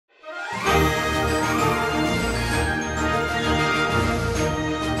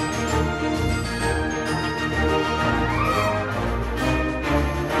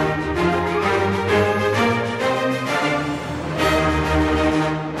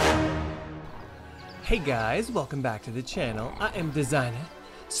Hey guys, welcome back to the channel. I am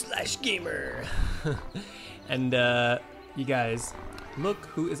DesignerSlashGamer. And you guys, look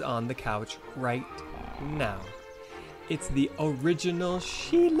who is on the couch right now. It's the original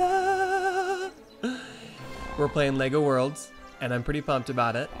Sheila. We're playing Lego Worlds, and I'm pretty pumped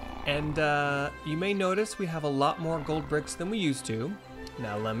about it. And you may notice we have a lot more gold bricks than we used to.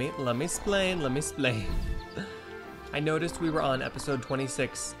 Now let me explain. I noticed we were on episode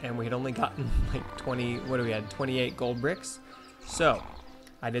 26 and we had only gotten like 28 gold bricks. So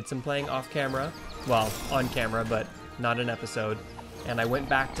I did some playing off camera, well, on camera, but not an episode. And I went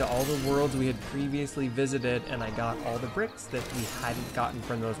back to all the worlds we had previously visited and I got all the bricks that we hadn't gotten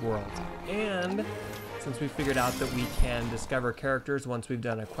from those worlds. And since we figured out that we can discover characters once we've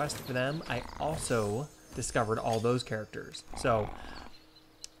done a quest for them, I also discovered all those characters. So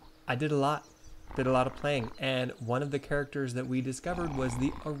I did a lot of playing, and one of the characters that we discovered was the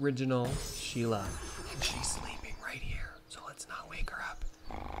original Sheila. And she's sleeping right here, so let's not wake her up.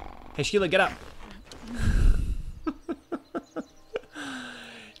 Hey Sheila, get up!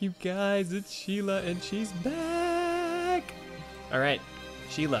 You guys, it's Sheila and she's back! Alright,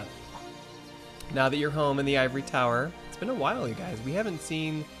 Sheila. Now that you're home in the ivory tower, it's been a while, you guys. We haven't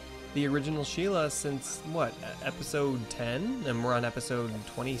seen the original Sheila since, what, episode 10? And we're on episode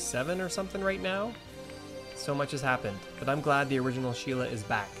 27 or something right now? So much has happened, but I'm glad the original Sheila is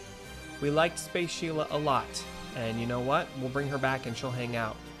back. We liked Space Sheila a lot, and you know what? We'll bring her back and she'll hang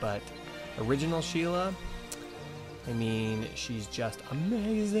out, but original Sheila, I mean, she's just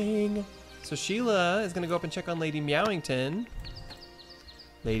amazing. So Sheila is gonna go up and check on Lady Meowington.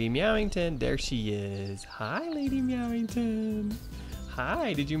 Lady Meowington, there she is. Hi, Lady Meowington.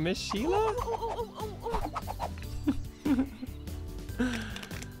 Hi, did you miss Sheila?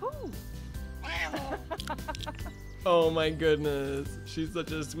 Oh my goodness, she's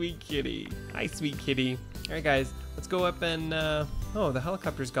such a sweet kitty. Hi, sweet kitty. All right, guys, let's go up and, oh, the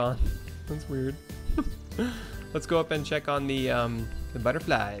helicopter's gone. That's weird. Let's go up and check on the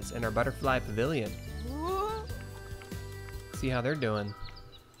butterflies in our butterfly pavilion. See how they're doing.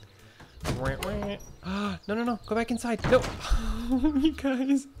 No, go back inside. No. You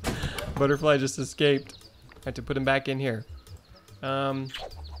guys. Butterfly just escaped. I had to put him back in here. Let's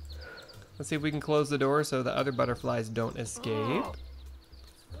see if we can close the door so the other butterflies don't escape.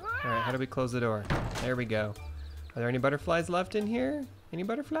 Alright, how do we close the door? There we go. Are there any butterflies left in here? Any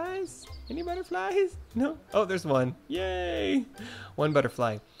butterflies? Any butterflies? No? Oh, there's one. Yay! One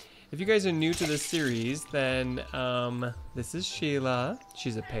butterfly. If you guys are new to this series, then this is Sheila.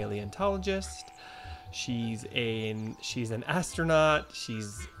 She's a paleontologist. She's an astronaut.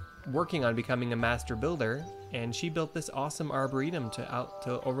 She's working on becoming a master builder, and she built this awesome arboretum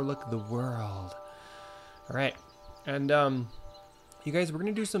to overlook the world. All right, and you guys, we're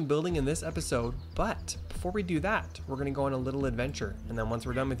gonna do some building in this episode, but before we do that, we're gonna go on a little adventure, and then once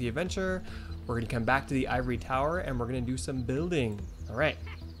we're done with the adventure, we're gonna come back to the ivory tower and we're gonna do some building. All right.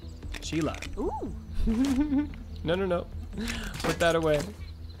 Sheila. Ooh. No. Put that away.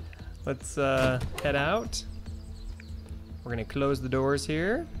 Let's head out. We're gonna close the doors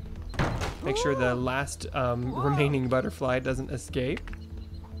here. Make sure the last remaining butterfly doesn't escape.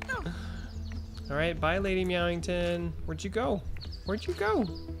 All right, bye, Lady Meowington. Where'd you go? Where'd you go?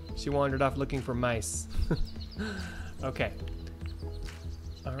 She wandered off looking for mice. Okay.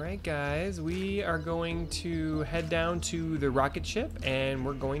 All right, guys, we are going to head down to the rocket ship and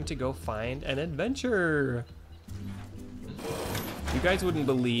we're going to go find an adventure. You guys wouldn't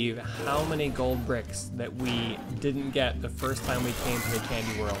believe how many gold bricks that we didn't get the first time we came to the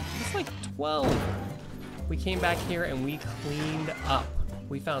candy world. It's like 12. We came back here and we cleaned up.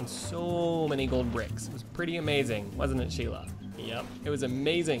 We found so many gold bricks. It was pretty amazing, wasn't it, Sheila? Yep, it was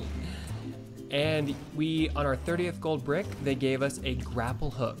amazing. And on our 30th gold brick, they gave us a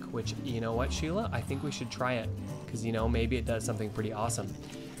grapple hook, which, you know what, Sheila? I think we should try it, because, you know, maybe it does something pretty awesome.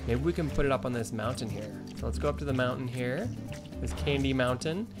 Maybe we can put it up on this mountain here. So let's go up to the mountain here, this candy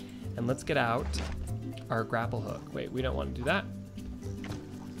mountain, and let's get out our grapple hook. Wait, we don't want to do that.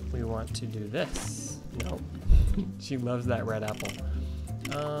 We want to do this. No, she loves that red apple.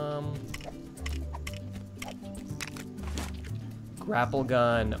 Grapple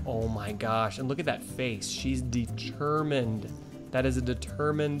gun, oh my gosh, and look at that face. She's determined. That is a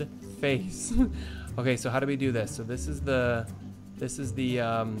determined face. Okay, so how do we do this? So this is the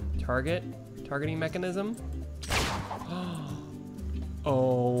targeting mechanism.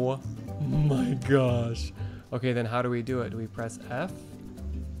 Oh my gosh. Okay, then how do we do it? Do we press F?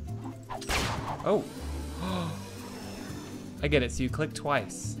 Oh. I get it, so you click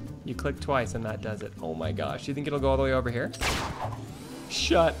twice. You click twice and that does it. Oh my gosh, you think it'll go all the way over here?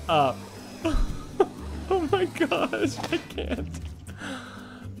 Shut up. Oh my gosh, I can't.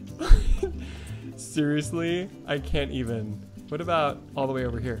 Seriously, I can't even. What about all the way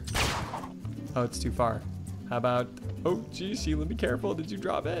over here? Oh, it's too far. How about, oh geez, Sheila, be careful. Did you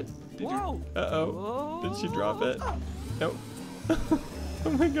drop it? Did you? Uh-oh. Did she drop it? Nope.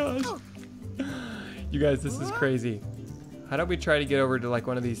 Oh my gosh. You guys, this is crazy. How about we try to get over to like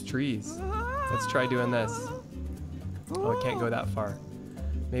one of these trees? Let's try doing this. Oh, I can't go that far.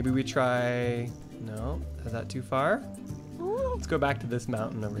 Maybe we try, no, is that too far? Let's go back to this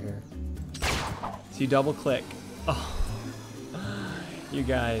mountain over here. So you double click. Oh, you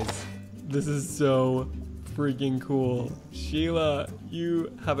guys, this is so freaking cool. Sheila,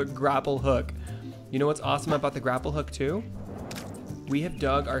 you have a grapple hook. You know what's awesome about the grapple hook too? We have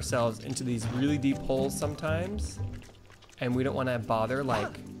dug ourselves into these really deep holes sometimes, and we don't want to bother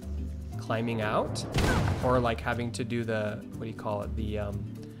like climbing out or like having to do the, what do you call it?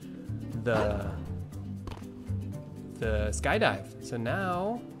 The skydive. So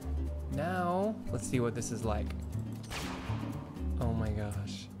now, let's see what this is like. Oh my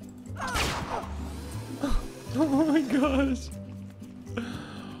gosh. Oh my gosh.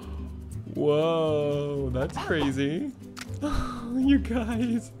 Whoa, that's crazy. You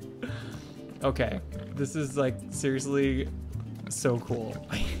guys. Okay, this is like seriously so cool.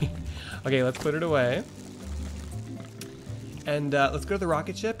 Okay, let's put it away. And let's go to the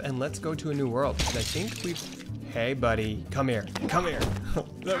rocket ship and let's go to a new world. Because I think we've... Hey, buddy, come here. Come here.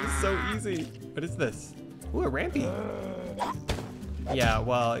 That was so easy. What is this? Ooh, a rampy. Yeah,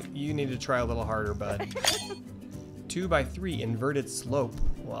 well, you need to try a little harder, bud. 2x3 inverted slope.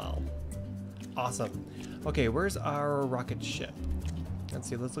 Wow. Awesome. Okay, where's our rocket ship? Let's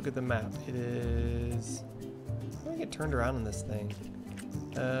see, let's look at the map. It is... How do I get turned around on this thing?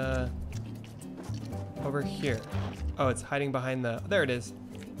 Over here. Oh, it's hiding behind the... There it is.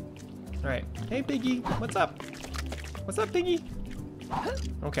 All right. Hey, Piggy. What's up? What's up, Piggy?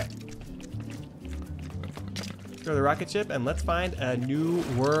 Okay. Let's go to the rocket ship and let's find a new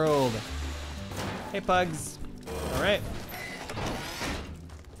world. Hey, pugs. All right.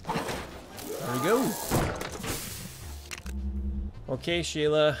 There we go. Okay,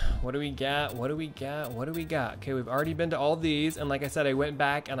 Sheila, what do we got? What do we got? What do we got? Okay, we've already been to all these, and like I said, I went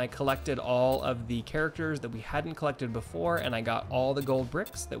back and I collected all of the characters that we hadn't collected before, and I got all the gold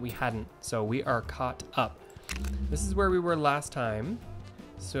bricks that we hadn't, so we are caught up. This is where we were last time.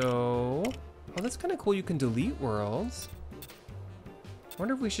 So, oh, that's kind of cool. You can delete worlds. I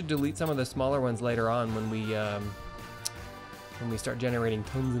wonder if we should delete some of the smaller ones later on when we start generating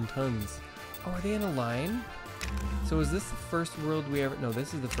tons and tons. Oh, are they in a line? So is this the first world we ever... No,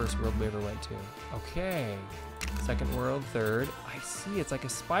 this is the first world we ever went to. Okay. Second world, third. I see, it's like a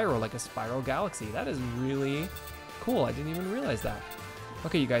spiral galaxy. That is really cool. I didn't even realize that.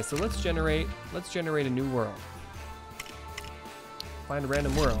 Okay, you guys, so let's generate a new world. Find a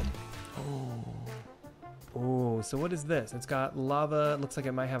random world. Oh, so what is this? It's got lava. It looks like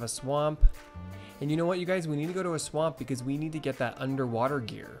it might have a swamp. And you know what, you guys? We need to go to a swamp because we need to get that underwater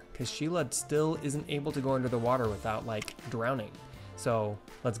gear. Because Sheila still isn't able to go under the water without, like, drowning. So,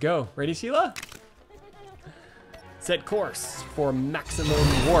 let's go. Ready, Sheila? Set course for maximum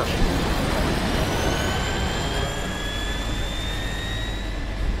warp.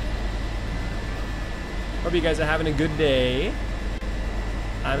 Hope you guys are having a good day.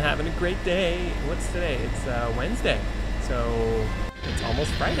 I'm having a great day. What's today? It's Wednesday. So, it's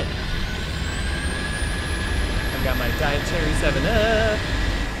almost Friday. Got my Diet Cherry 7-Up.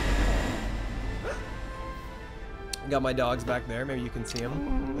 Got my dogs back there. Maybe you can see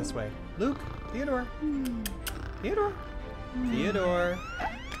them this way. Luke, Theodore, Theodore, Theodore.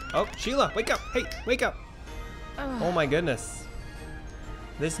 Oh, Sheila, wake up! Hey, wake up! Oh my goodness.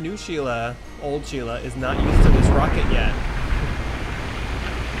 This new Sheila, old Sheila, is not used to this rocket yet.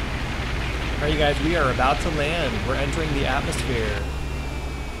 All right, you guys, we are about to land. We're entering the atmosphere.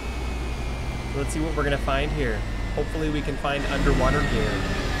 Let's see what we're gonna find here. Hopefully we can find underwater gear.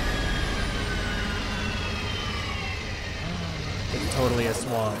 It's totally a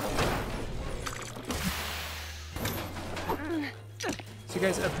swamp. So you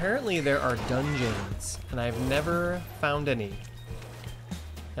guys, apparently there are dungeons, and I've never found any.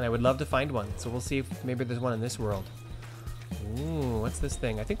 And I would love to find one, so we'll see if maybe there's one in this world. Ooh, what's this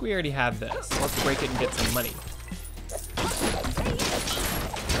thing? I think we already have this. Let's break it and get some money.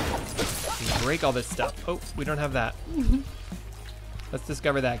 Break all this stuff. Oh, we don't have that. Let's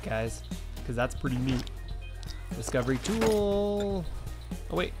discover that, guys, because that's pretty neat. Discovery tool.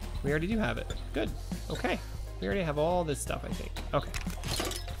 Oh wait, we already do have it. Good. Okay, we already have all this stuff, I think. Okay.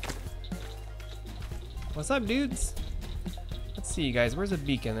 What's up, dudes? Let's see, you guys. Where's a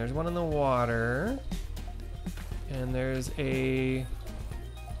beacon? There's one in the water. And there's a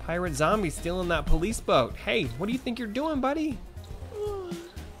pirate zombie stealing that police boat. Hey, what do you think you're doing, buddy?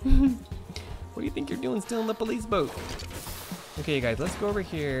 What do you think you're doing stealing the police boat? Okay, you guys, let's go over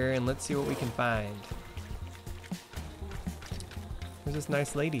here and let's see what we can find. There's this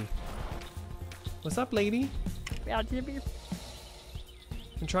nice lady. What's up, lady? I'm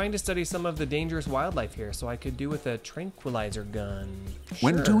trying to study some of the dangerous wildlife here, so I could do with a tranquilizer gun.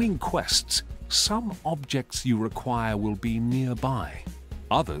 When Sure. doing quests, some objects you require will be nearby.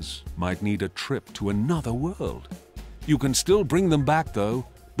 Others might need a trip to another world. You can still bring them back, though.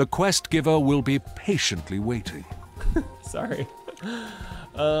 The quest giver will be patiently waiting. Sorry.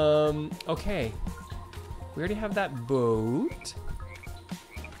 Okay. We already have that boat.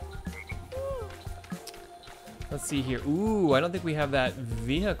 Let's see here. Ooh, I don't think we have that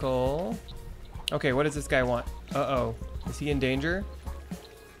vehicle. Okay, what does this guy want? Uh-oh. Is he in danger?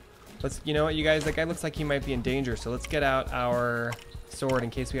 You know what, you guys? That guy looks like he might be in danger, so let's get out our sword in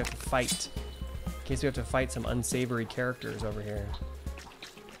case we have to fight. In case we have to fight some unsavory characters over here.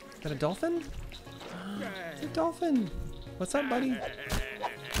 Is that a dolphin? It's a dolphin. What's up, buddy?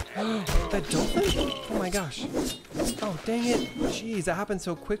 That dolphin? Oh my gosh. Oh, dang it. Jeez, that happened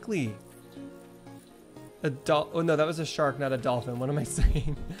so quickly. Oh no, that was a shark, not a dolphin. What am I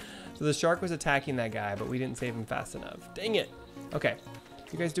saying? So the shark was attacking that guy, but we didn't save him fast enough. Dang it. Okay.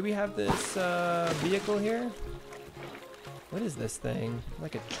 You guys, do we have this vehicle here? What is this thing?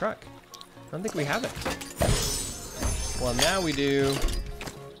 Like a truck. I don't think we have it. Well, now we do.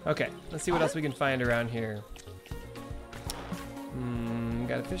 Okay, let's see what else we can find around here.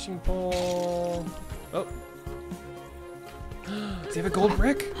 Got a fishing pole. Oh. Does he have a gold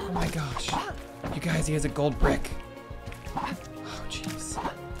brick? Oh my gosh. You guys, he has a gold brick. Oh, jeez.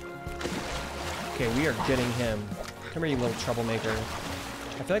 Okay, we are getting him. Come here, you little troublemaker.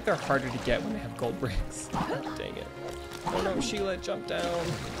 I feel like they're harder to get when they have gold bricks. Dang it. Oh no, Sheila, jump down.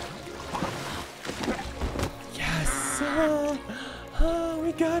 Yes! Oh,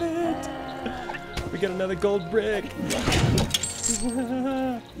 we got it! We got another gold brick.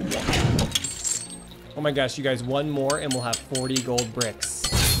 Oh my gosh, you guys, one more and we'll have 40 gold bricks.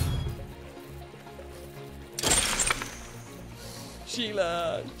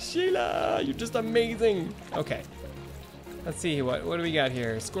 Sheila, you're just amazing. Okay, let's see, what do we got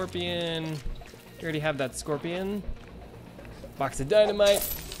here? Scorpion, you already have that scorpion. Box of dynamite.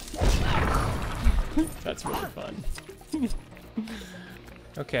 That's really fun.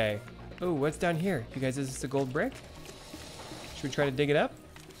 Okay, oh, what's down here? You guys, is this a gold brick? Should we try to dig it up?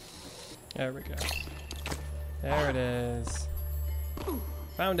 There we go. There it is.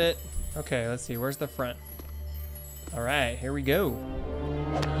 Found it. Okay, let's see, where's the front? All right, here we go.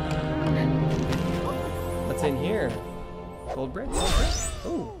 What's in here? Gold brick, gold brick.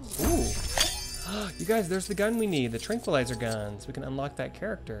 Oh, ooh. You guys, there's the gun we need, the tranquilizer guns. We can unlock that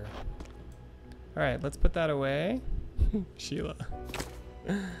character. All right, let's put that away. Sheila.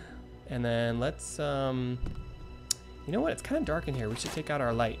 And then let's, you know what? It's kind of dark in here. We should take out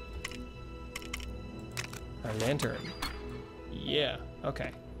our light. Our lantern. Yeah,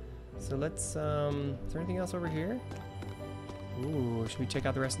 okay. So let's, is there anything else over here? Ooh, should we check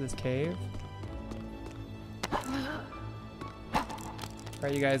out the rest of this cave?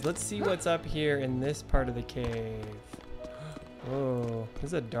 Alright, you guys, let's see what's up here in this part of the cave. Whoa, this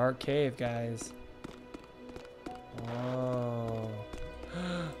is a dark cave, guys. Whoa.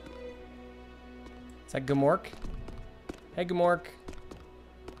 Is that Gamork? Hey, Gamork.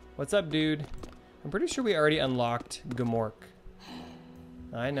 What's up, dude? I'm pretty sure we already unlocked Gamork.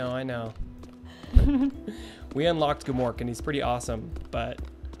 I know. We unlocked Gamork and he's pretty awesome, but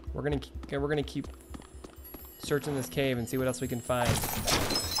we're gonna keep searching this cave and see what else we can find.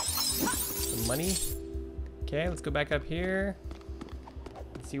 Some money. Okay, let's go back up here.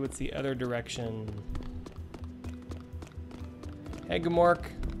 Let's see what's the other direction. Hey, Gamork.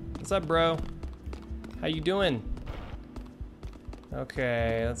 What's up, bro? How you doing?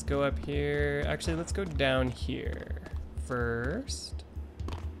 Okay, let's go up here. Actually, let's go down here first.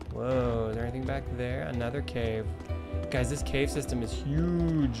 Whoa, is there anything back there? Another cave. Guys, this cave system is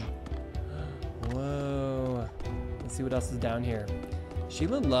huge. Whoa. Let's see what else is down here.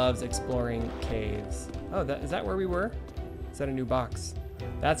 Sheila loves exploring caves. Oh, is that where we were? Is that a new box?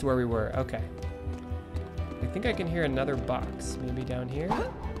 That's where we were, okay. I think I can hear another box. Maybe down here?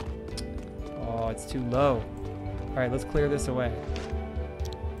 Oh, it's too low. All right, let's clear this away.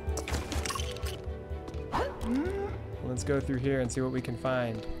 Let's go through here and see what we can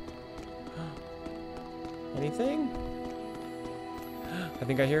find. Anything? I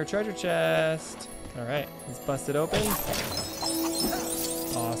think I hear a treasure chest. All right, let's bust it open.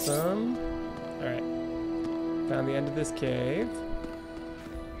 Awesome. All right. Found the end of this cave.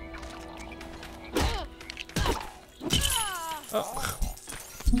 Oh.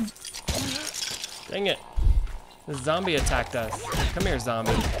 Dang it. The zombie attacked us. Come here,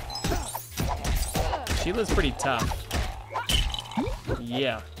 zombie. Sheila's pretty tough.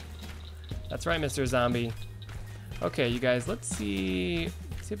 Yeah. That's right, Mr. Zombie. Okay, you guys, let's see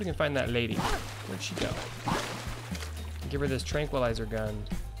if we can find that lady. Where'd she go? Give her this tranquilizer gun.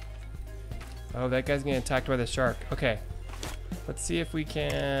 Oh, that guy's getting attacked by the shark. Okay. Let's see if we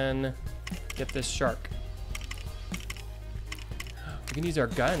can get this shark. We can use our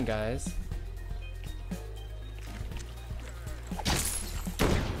gun, guys.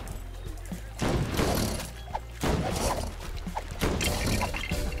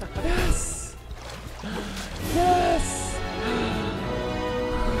 Yes! Yes!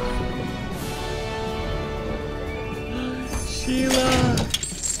 Sheila!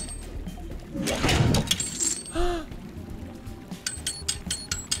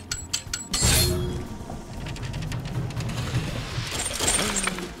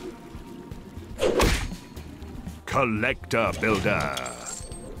 Collector Builder.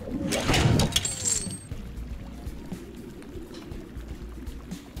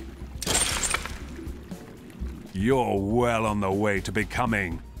 You're well on the way to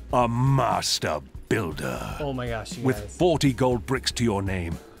becoming a master builder. Oh my gosh, you With guys. 40 gold bricks to your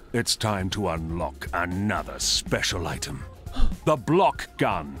name, it's time to unlock another special item. The block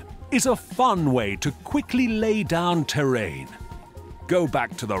gun is a fun way to quickly lay down terrain. Go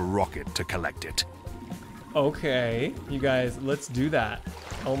back to the rocket to collect it. Okay, you guys, let's do that.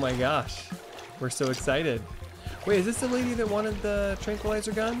 Oh my gosh, we're so excited. Wait, is this the lady that wanted the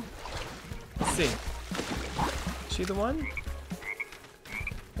tranquilizer gun? Let's see. Is she the one?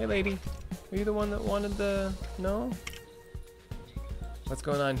 Hey lady, are you the one that wanted the... No? What's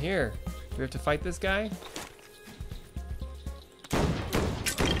going on here? Do we have to fight this guy?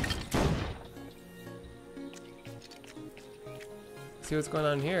 See what's going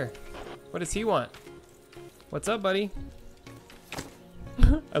on here. What does he want? What's up, buddy?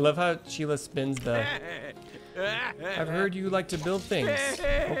 I love how Sheila spins the... I've heard you like to build things.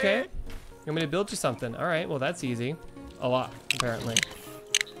 Okay. You want me to build you something? All right, well, that's easy. A lot, apparently.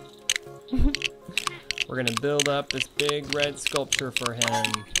 We're gonna build up this big red sculpture for him.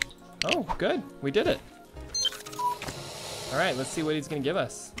 Oh, good. We did it. All right, let's see what he's gonna give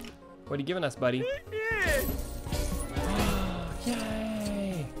us. What are you giving us, buddy?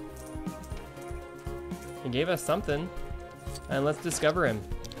 Yay! He gave us something. And let's discover him.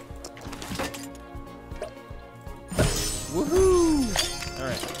 Woohoo! All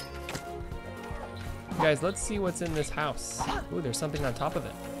right. Guys, let's see what's in this house. Ooh, there's something on top of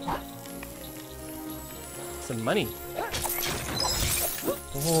it. Some money.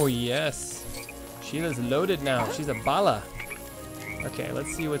 Oh, yes. Sheila's loaded now. She's a bala. Okay,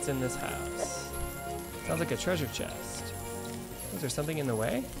 let's see what's in this house. Sounds like a treasure chest. Is there something in the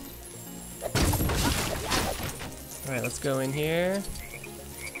way? All right, let's go in here.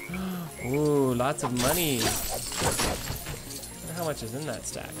 Ooh, lots of money. I wonder how much is in that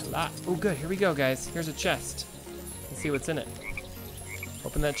stack. A lot. Oh, good. Here we go, guys. Here's a chest. Let's see what's in it.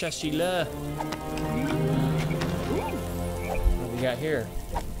 Open that chest, Sheila. What do we got here?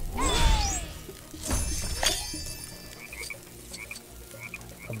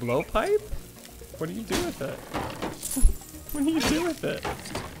 A blowpipe? What do you do with it? What do you do with it?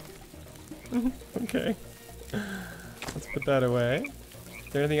 Okay. Let's put that away.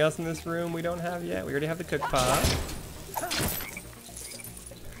 Is there anything else in this room we don't have yet? We already have the cook pot.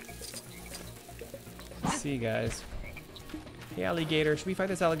 Let's see, guys. Hey, alligator. Should we fight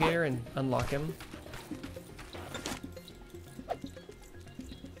this alligator and unlock him?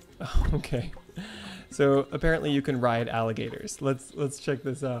 Oh, okay. So apparently you can ride alligators. Let's check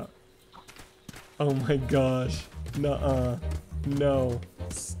this out. Oh my gosh. Nuh-uh. No.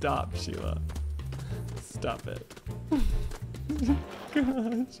 Stop, Sheila. Stop it.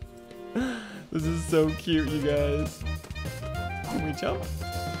 Gosh. This is so cute, you guys. Can we jump?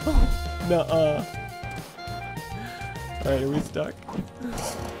 Oh, nuh-uh. Alright, are we stuck?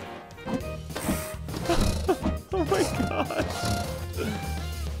 Oh my gosh.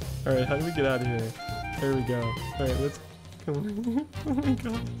 Alright, how do we get out of here? There we go. Alright, let's... Come on. Oh my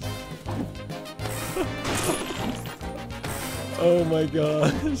gosh. Oh my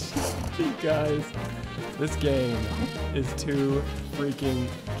gosh. You guys, this game is too freaking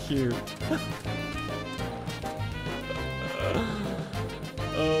cute.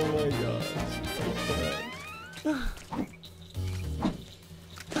 Oh my gosh. I can't.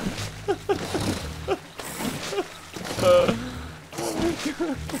 Oh my god.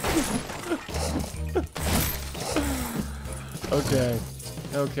 Okay.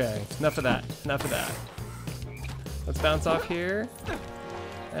 Okay. Enough of that. Enough of that. Let's bounce off here.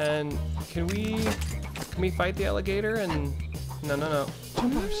 And can we fight the alligator and no.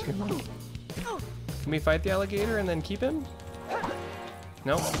 Jump off, Sheila. Can we fight the alligator and then keep him?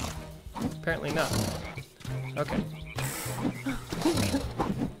 No. Apparently not. Okay.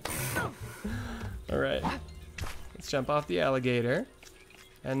 All right. Let's jump off the alligator.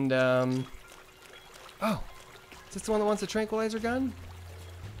 And oh, is this the one that wants a tranquilizer gun?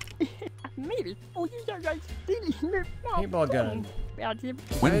 Maybe. Oh, Paintball gun.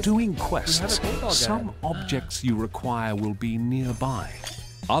 When Guys, doing we have a quests, paintball gun. some objects you require will be nearby.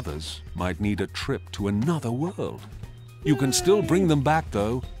 Others might need a trip to another world. You can still bring them back,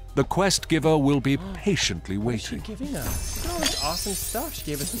 though. The quest giver will be patiently What is she waiting. giving us? Look at all this awesome stuff. She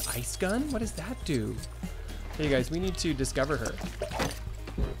gave us an ice gun. What does that do? Hey guys, we need to discover her.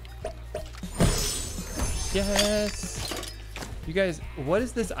 Yes. You guys, what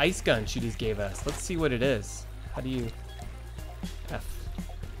is this ice gun she just gave us? Let's see what it is. How do you F?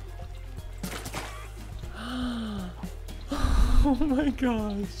 Oh my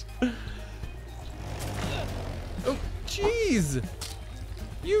gosh. Oh, jeez.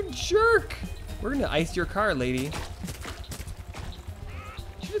 You jerk. We're gonna ice your car, lady.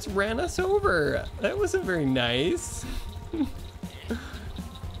 She just ran us over. That wasn't very nice.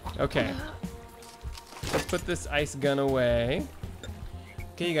 Okay. Let's put this ice gun away.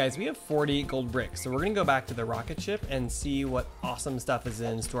 Okay, you guys, we have 40 gold bricks. So we're gonna go back to the rocket ship and see what awesome stuff is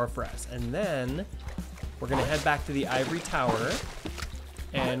in store for us. And then we're gonna head back to the ivory tower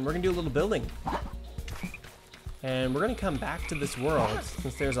and we're gonna do a little building. And we're gonna come back to this world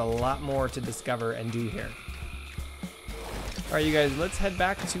since there's a lot more to discover and do here. All right, you guys, let's head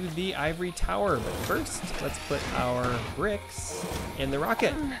back to the ivory tower. But first, let's put our bricks in the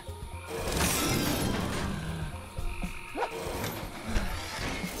rocket.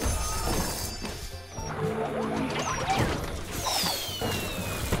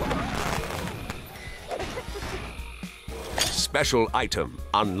 Special item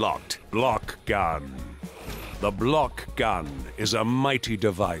unlocked. Block gun. The block gun is a mighty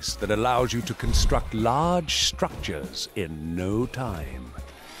device that allows you to construct large structures in no time.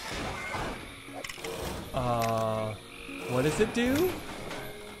 What does it do?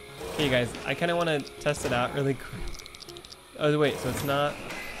 Okay, guys, I kind of want to test it out really quick. Oh, wait, so it's not...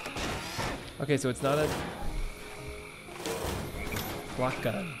 Okay, so it's not a... block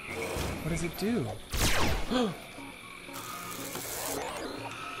gun. What does it do?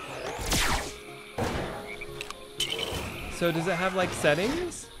 So does it have like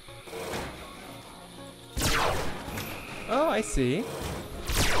settings? Oh, I see.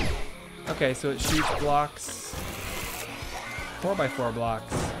 Okay, so it shoots blocks, 4x4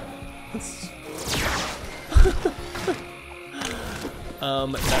 blocks.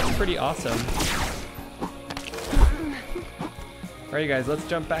 That's pretty awesome. All right, you guys, let's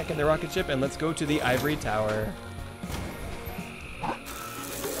jump back in the rocket ship and let's go to the ivory tower.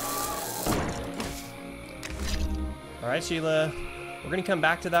 All right, Sheila, we're gonna come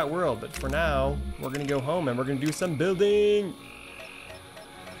back to that world, but for now, we're gonna go home and we're gonna do some building.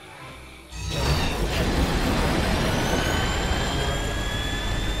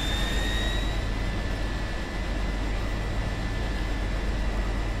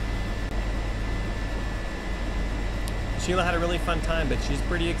 Sheila had a really fun time, but she's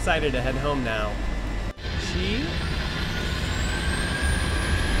pretty excited to head home now.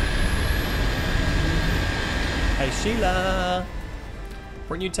 Hey Sheila,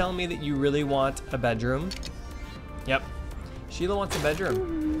 weren't you telling me that you really want a bedroom? Yep, Sheila wants a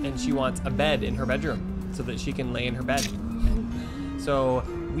bedroom and she wants a bed in her bedroom so that she can lay in her bed. So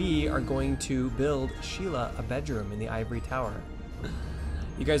we are going to build Sheila a bedroom in the ivory tower.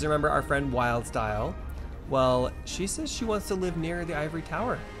 You guys remember our friend Wildstyle? Well, she says she wants to live near the ivory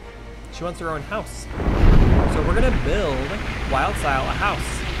tower. She wants her own house. So we're gonna build Wildstyle a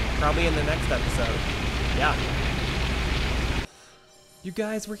house, probably in the next episode. Yeah. You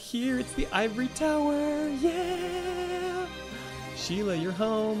guys, we're here. It's the ivory tower. Yeah. Sheila, you're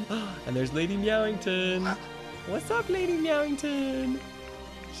home. And there's Lady Meowington. What's up, Lady Meowington?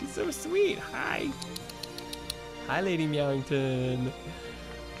 She's so sweet. Hi. Hi, Lady Meowington.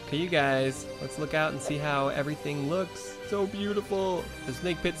 Okay, you guys, let's look out and see how everything looks. So beautiful. The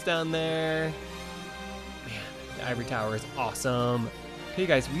snake pit's down there. Man, the ivory tower is awesome. Okay, you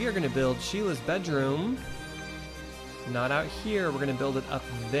guys, we are gonna build Sheila's bedroom. Not out here, we're gonna build it up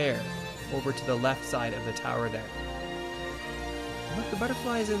there, over to the left side of the tower there. Look, the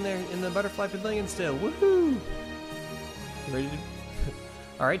butterfly's in there, in the butterfly pavilion still. Woohoo! You ready to...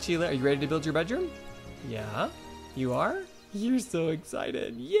 All right, Sheila, are you ready to build your bedroom? Yeah, you are? You're so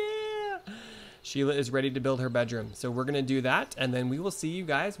excited. Yeah. Sheila is ready to build her bedroom. So we're going to do that, and then we will see you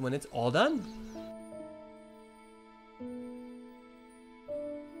guys when it's all done.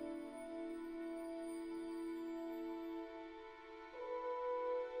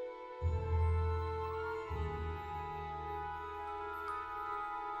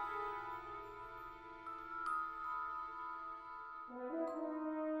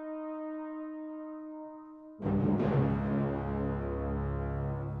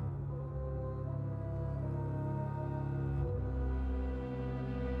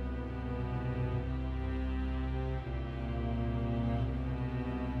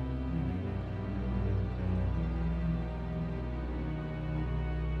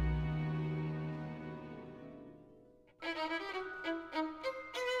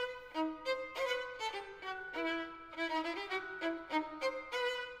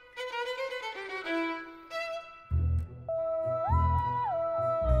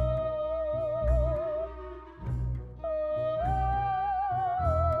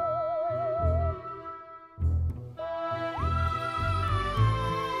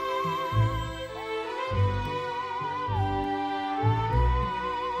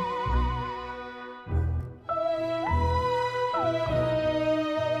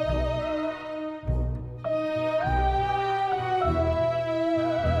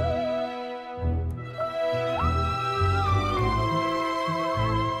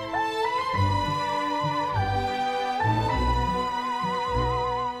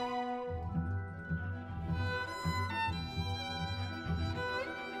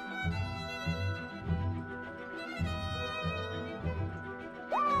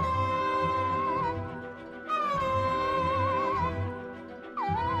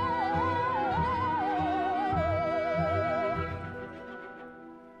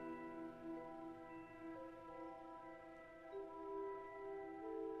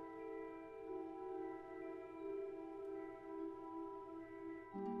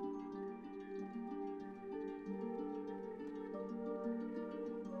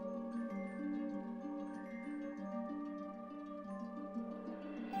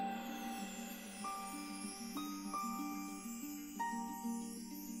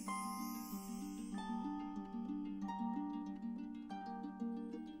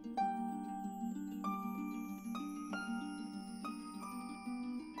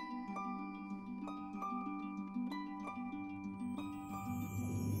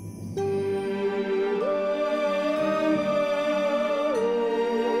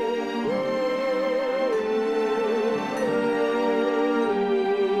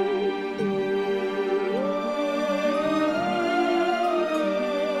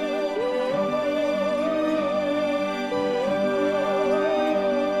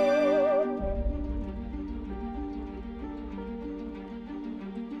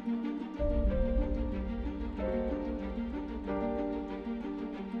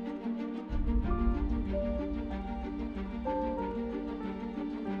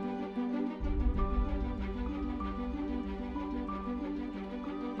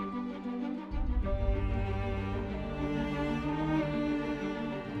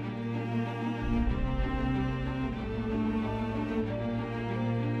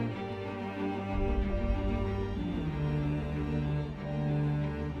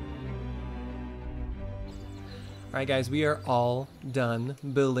 All right, guys, we are all done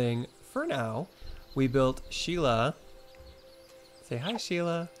building for now. We built Sheila. Say hi,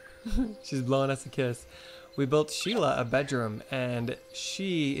 Sheila. She's blowing us a kiss. We built Sheila a bedroom, and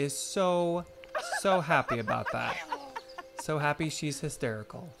she is so happy about that. So happy she's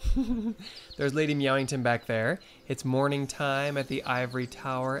hysterical. There's Lady Meowington back there. It's morning time at the Ivory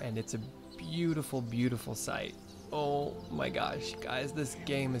Tower, and it's a beautiful, beautiful sight. Oh my gosh, guys, this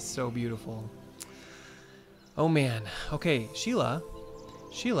game is so beautiful. Oh man. Okay, Sheila,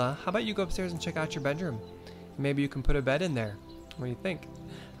 how about you go upstairs and check out your bedroom? Maybe you can put a bed in there. What do you think?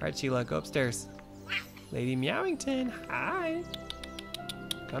 All right, Sheila, go upstairs. Lady Meowington, hi.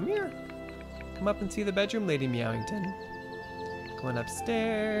 Come here. Come up and see the bedroom, Lady Meowington. Going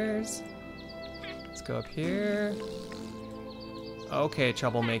upstairs. Let's go up here. Okay,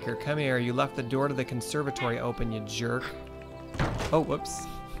 troublemaker, come here. You left the door to the conservatory open, you jerk. Oh, whoops.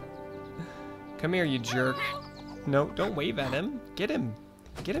 Come here, you jerk. No, don't wave at him. Get him.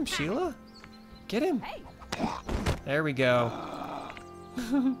 Get him, Sheila. Get him. There we go.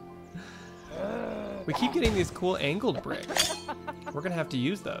 We keep getting these cool angled bricks. We're gonna have to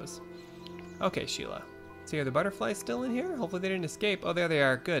use those. Okay, Sheila. See, are the butterflies still in here? Hopefully they didn't escape. Oh, there they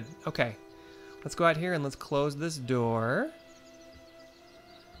are. Good. Okay. Let's go out here and let's close this door.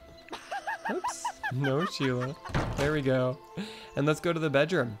 Oops. No, Sheila. There we go. And let's go to the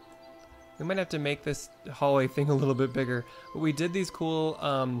bedroom. We might have to make this hallway thing a little bit bigger. But we did these cool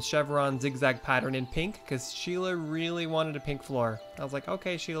chevron zigzag pattern in pink because Sheila really wanted a pink floor. I was like,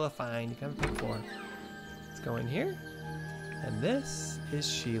 okay, Sheila, fine. You can have a pink floor. Let's go in here. And this is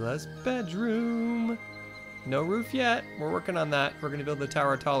Sheila's bedroom. No roof yet. We're working on that. We're going to build the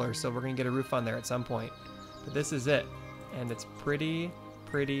tower taller, so we're going to get a roof on there at some point. But this is it. And it's pretty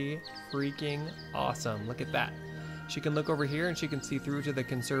freaking awesome. Look at that. She can look over here and she can see through to the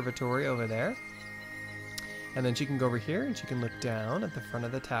conservatory over there. And then she can go over here and she can look down at the front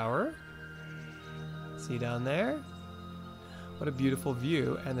of the tower. See down there? What a beautiful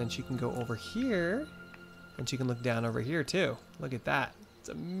view. And then she can go over here and she can look down over here too. Look at that. It's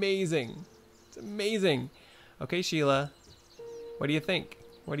amazing. It's amazing. Okay, Sheila. What do you think?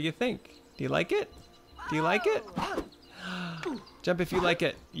 What do you think? Do you like it? Do you like it? Jump if you like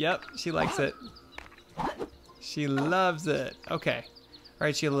it. Yep, she likes it. She loves it. Okay. All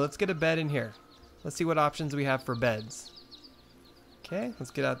right, Sheila, let's get a bed in here. Let's see what options we have for beds. Okay, let's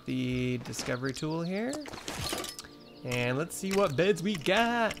get out the discovery tool here. And let's see what beds we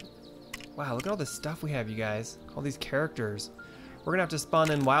got. Wow, look at all this stuff we have, you guys. All these characters. We're gonna have to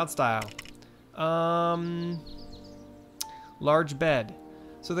spawn in wild style. Large bed.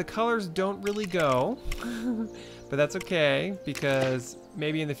 So the colors don't really go, but that's okay because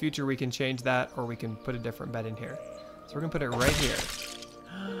maybe in the future we can change that or we can put a different bed in here. So we're gonna put it right here.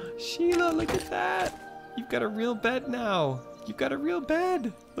 Sheila, look at that. You've got a real bed now. You've got a real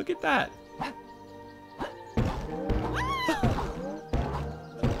bed. Look at that.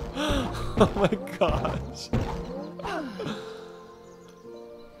 Oh my gosh.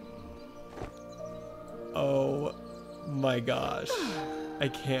 Oh my gosh. I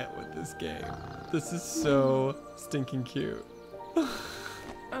can't with this game. This is so stinking cute. Oh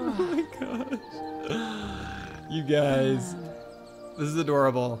my gosh. You guys, this is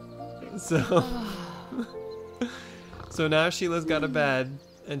adorable. So now Sheila's got a bed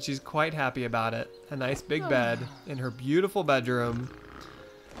and she's quite happy about it. A nice big bed in her beautiful bedroom.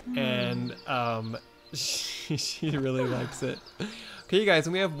 And she really likes it. Okay, you guys,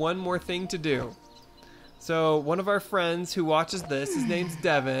 and we have one more thing to do. So one of our friends who watches this, his name's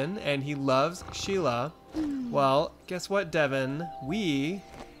Devyn, and he loves Sheila. Well, guess what, Devyn? We're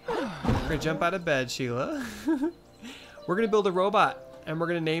gonna jump out of bed, Sheila. We're gonna build a robot, and we're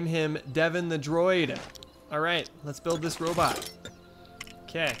gonna name him Devyn the Droid. All right, let's build this robot.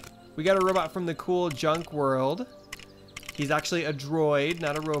 Okay, we got a robot from the cool junk world. He's actually a droid,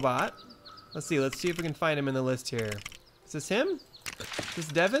 not a robot. Let's see if we can find him in the list here. Is this him? Is this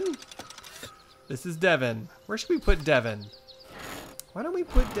Devyn? This is Devyn. Where should we put Devyn? Why don't we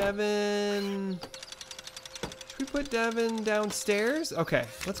put Devyn... Should we put Devyn downstairs? Okay,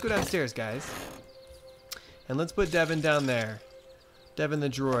 let's go downstairs, guys. And let's put Devyn down there. Devyn the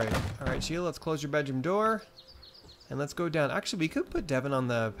droid. All right, Sheila, let's close your bedroom door. And let's go down. Actually, we could put Devyn on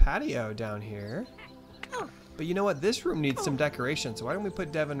the patio down here. But you know what? This room needs some decoration, so why don't we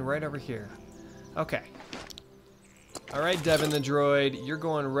put Devyn right over here? Okay. All right, Devyn the droid, you're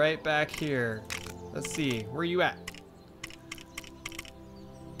going right back here. Let's see, where are you at?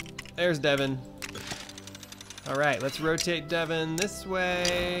 There's Devyn. All right, let's rotate Devyn this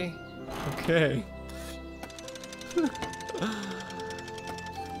way. Okay.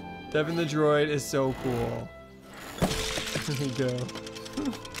 Devyn the droid is so cool. There you go.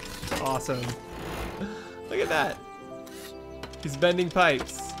 Awesome. Look at that. He's bending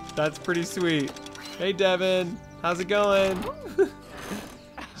pipes. That's pretty sweet. Hey, Devyn. How's it going?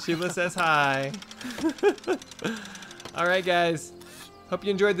 Sheila says hi. All right, guys. Hope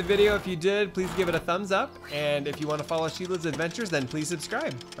you enjoyed the video. If you did, please give it a thumbs up. And if you want to follow Sheila's adventures, then please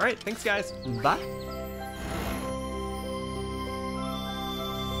subscribe. All right, thanks, guys. Bye.